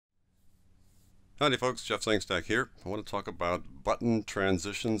Howdy folks, Jeff Sengstack here. I want to talk about button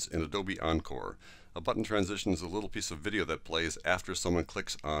transitions in Adobe Encore. A button transition is a little piece of video that plays after someone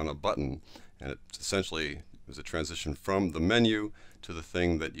clicks on a button, and it essentially is a transition from the menu to the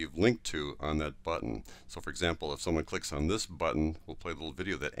thing that you've linked to on that button. So for example, if someone clicks on this button, we'll play a little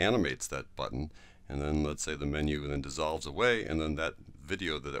video that animates that button, and then let's say the menu then dissolves away, and then that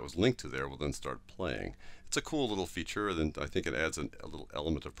video that was linked to there will then start playing. It's a cool little feature, and I think it adds a little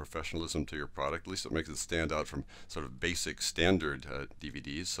element of professionalism to your product. At least it makes it stand out from sort of basic standard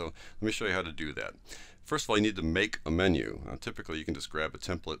DVDs. So let me show you how to do that. First of all, you need to make a menu. Typically you can just grab a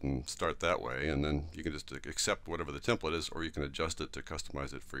template and start that way, and then you can just accept whatever the template is, or you can adjust it to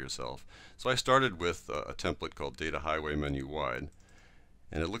customize it for yourself. So I started with a template called Data Highway Menu Wide,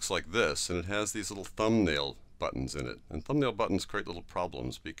 and it looks like this, and it has these little thumbnail buttons in it. And thumbnail buttons create little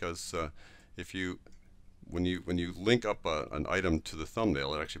problems because when you link up an item to the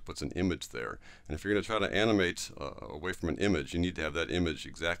thumbnail, it actually puts an image there. And if you're going to try to animate away from an image, you need to have that image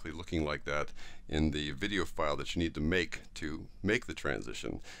exactly looking like that in the video file that you need to make the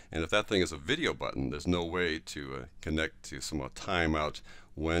transition. And if that thing is a video button, there's no way to connect to some timeout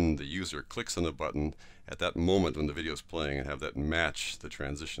when the user clicks on the button at that moment when the video is playing and have that match the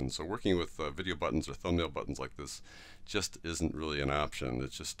transition. So working with video buttons or thumbnail buttons like this just isn't really an option.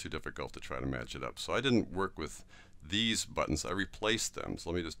 It's just too difficult to try to match it up. So I didn't work with these buttons. I replaced them. So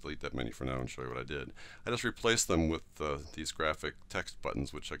let me just delete that menu for now and show you what I did. I just replaced them with these graphic text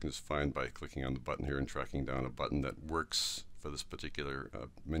buttons, which I can just find by clicking on the button here and tracking down a button that works for this particular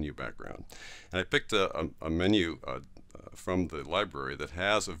menu background. And I picked a menu from the library that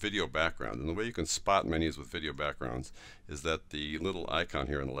has a video background. And the way you can spot menus with video backgrounds is that the little icon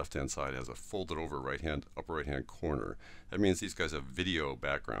here on the left hand side has a folded over upper right hand corner. That means these guys have video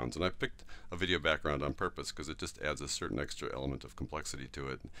backgrounds, and I picked a video background on purpose because it just adds a certain extra element of complexity to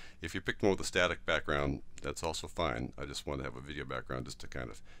it. If you picked one with a static background, that's also fine. I just want to have a video background just to kind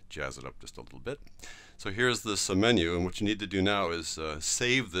of jazz it up just a little bit. So here's this menu, and what you need to do now is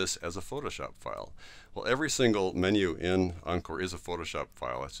save this as a Photoshop file. Well, every single menu in Encore is a Photoshop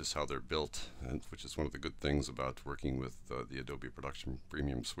file. That's just how they're built, and which is one of the good things about working with the Adobe Production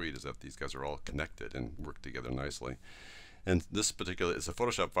Premium Suite, is that these guys are all connected and work together nicely. And this particular is a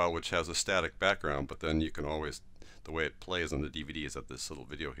Photoshop file which has a static background, but then you can always, the way it plays on the DVD is that this little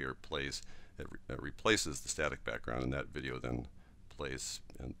video here plays, it replaces the static background, and that video then plays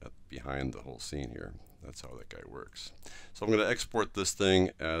behind the whole scene here. That's how that guy works. So I'm going to export this thing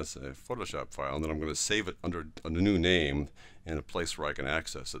as a Photoshop file, and then I'm going to save it under a new name in a place where I can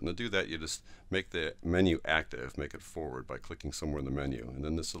access it. And to do that, you just make the menu active, make it forward by clicking somewhere in the menu. And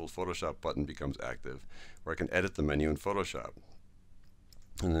then this little Photoshop button becomes active, where I can edit the menu in Photoshop.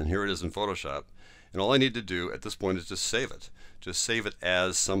 And then here it is in Photoshop. And all I need to do at this point is just save it. Just save it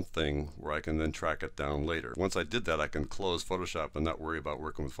as something where I can then track it down later. Once I did that, I can close Photoshop and not worry about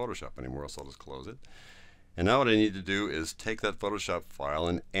working with Photoshop anymore, so I'll just close it. And now what I need to do is take that Photoshop file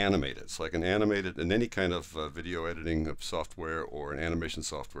and animate it. So I can animate it in any kind of video editing software or an animation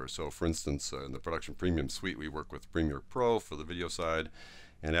software. So for instance, in the Production Premium Suite, we work with Premiere Pro for the video side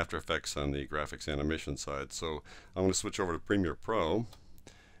and After Effects on the graphics animation side. So I'm going to switch over to Premiere Pro,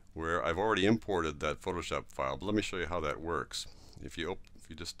 where I've already imported that Photoshop file. But let me show you how that works. If you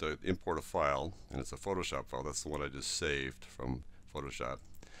just import a file, and it's a Photoshop file, that's the one I just saved from Photoshop.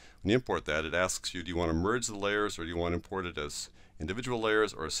 When you import that, it asks you, do you want to merge the layers, or do you want to import it as individual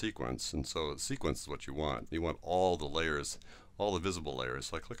layers or a sequence? And so a sequence is what you want. You want all the layers, all the visible layers.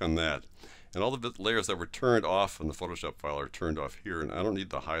 So I click on that, and all the layers that were turned off in the Photoshop file are turned off here, and I don't need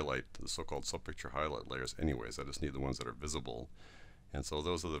the highlight, the so-called subpicture highlight layers anyways. I just need the ones that are visible. And so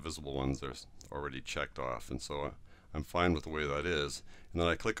those are the visible ones that are already checked off, and so I'm fine with the way that is. And then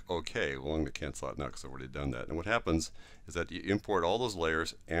I click OK. Well, I'm going to cancel out now because I've already done that. And what happens is that you import all those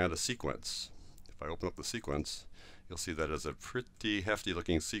layers and a sequence. If I open up the sequence, you'll see that it's a pretty hefty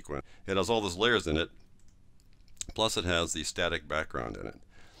looking sequence. It has all those layers in it, plus it has the static background in it.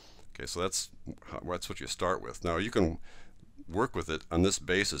 Okay, so that's what you start with. Now you can work with it on this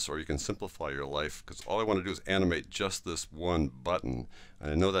basis, or you can simplify your life, because all I want to do is animate just this one button.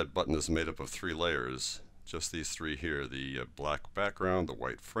 And I know that button is made up of 3 layers. Just these 3 here, the black background, the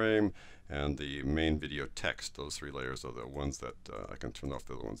white frame, and the main video text. Those 3 layers are the ones that I can turn off,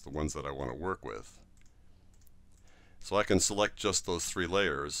 the ones that I want to work with. So I can select just those 3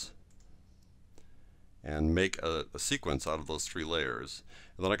 layers and make a sequence out of those 3 layers.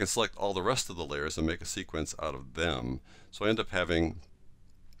 And then I can select all the rest of the layers and make a sequence out of them. So I end up having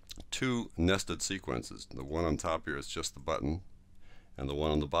 2 nested sequences. The one on top here is just the button, and the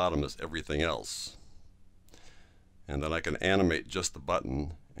one on the bottom is everything else. And then I can animate just the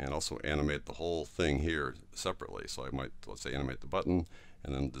button and also animate the whole thing here separately. So I might, let's say, animate the button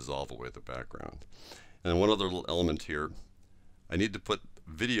and then dissolve away the background. And one other little element here, I need to put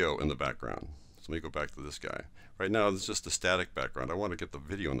video in the background. So let me go back to this guy. Right now it's just a static background. I want to get the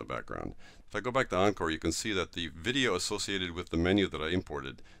video in the background. If I go back to Encore, you can see that the video associated with the menu that I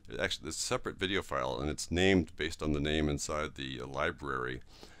imported, actually this separate video file, and it's named based on the name inside the library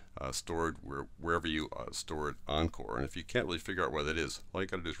stored wherever you stored Encore. And if you can't really figure out what that is, all you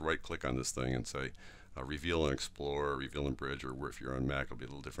got to do is right click on this thing and say reveal and explore, reveal and bridge, or if you're on Mac it'll be a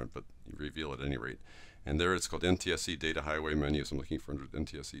little different, but you reveal at any rate. And there it's called NTSC Data Highway Menu. So I'm looking for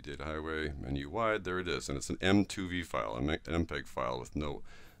NTSC Data Highway Menu Wide. There it is, and it's an M2V file, an MPEG file with no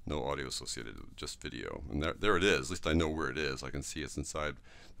audio associated, just video. And there it is. At least I know where it is. I can see it's inside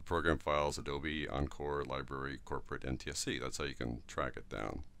the program files, Adobe, Encore, Library, Corporate, NTSC. That's how you can track it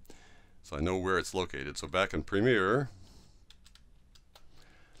down. So I know where it's located. So back in Premiere,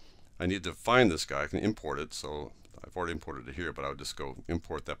 I need to find this guy. I can import it. So I've already imported it here, but I would just go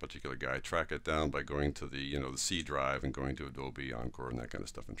import that particular guy, track it down by going to the the C drive and going to Adobe, Encore, and that kind of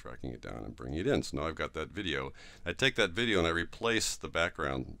stuff, and tracking it down and bringing it in. So now I've got that video. I take that video and I replace the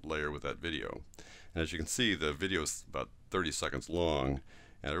background layer with that video. And as you can see, the video is about 30 seconds long,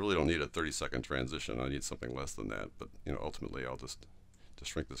 and I really don't need a 30-second transition. I need something less than that. But ultimately, I'll just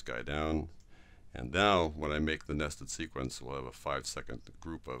shrink this guy down. And now, when I make the nested sequence, we'll have a 5-second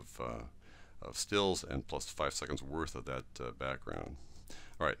group of stills and plus 5 seconds worth of that background.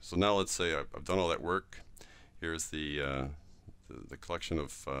 All right, so now let's say I've done all that work. Here's the collection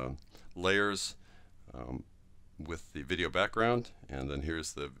of layers with the video background, and then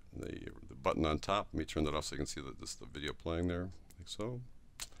here's the button on top. Let me turn that off so you can see that this is the video playing there, like so.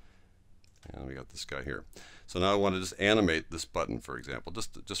 And we got this guy here. So now I want to just animate this button, for example,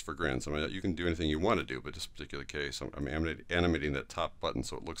 just for grins. I mean, you can do anything you want to do, but this particular case, I'm animating that top button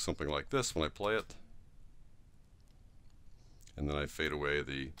so it looks something like this when I play it. And then I fade away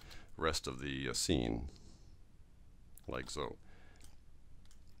the rest of the scene, like so.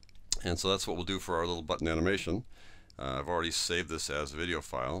 And so that's what we'll do for our little button animation. I've already saved this as a video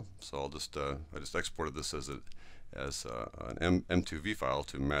file, so I'll just I just exported this as an M2V file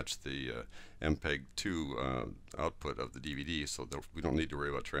to match the MPEG-2 output of the DVD, so that we don't need to worry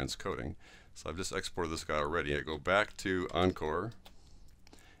about transcoding. So I've just exported this guy already. I go back to Encore.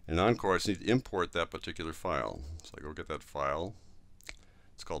 In Encore, I just need to import that particular file. So I go get that file.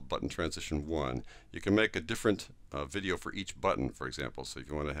 It's called Button Transition 1. You can make a different video for each button, for example. So if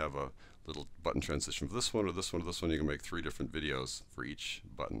you want to have a little button transition for this one or this one or this one, you can make 3 different videos for each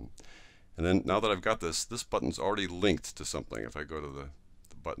button. And then now that I've got this button's already linked to something. If I go to the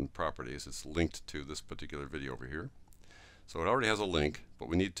button properties, it's linked to this particular video over here. So it already has a link, but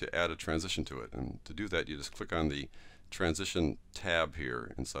we need to add a transition to it. And to do that, you just click on the transition tab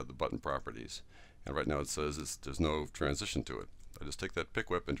here inside the button properties. And right now it says there's no transition to it. I just take that pick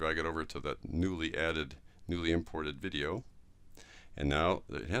whip and drag it over to that newly imported video. And now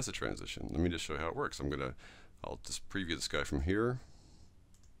it has a transition. Let me just show you how it works. I'll just preview this guy from here.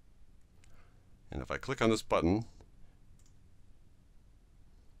 And if I click on this button,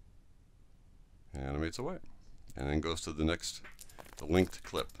 it animates away, and then goes to the linked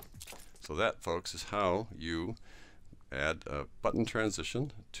clip. So that, folks, is how you add a button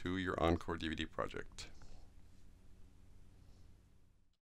transition to your Encore DVD project.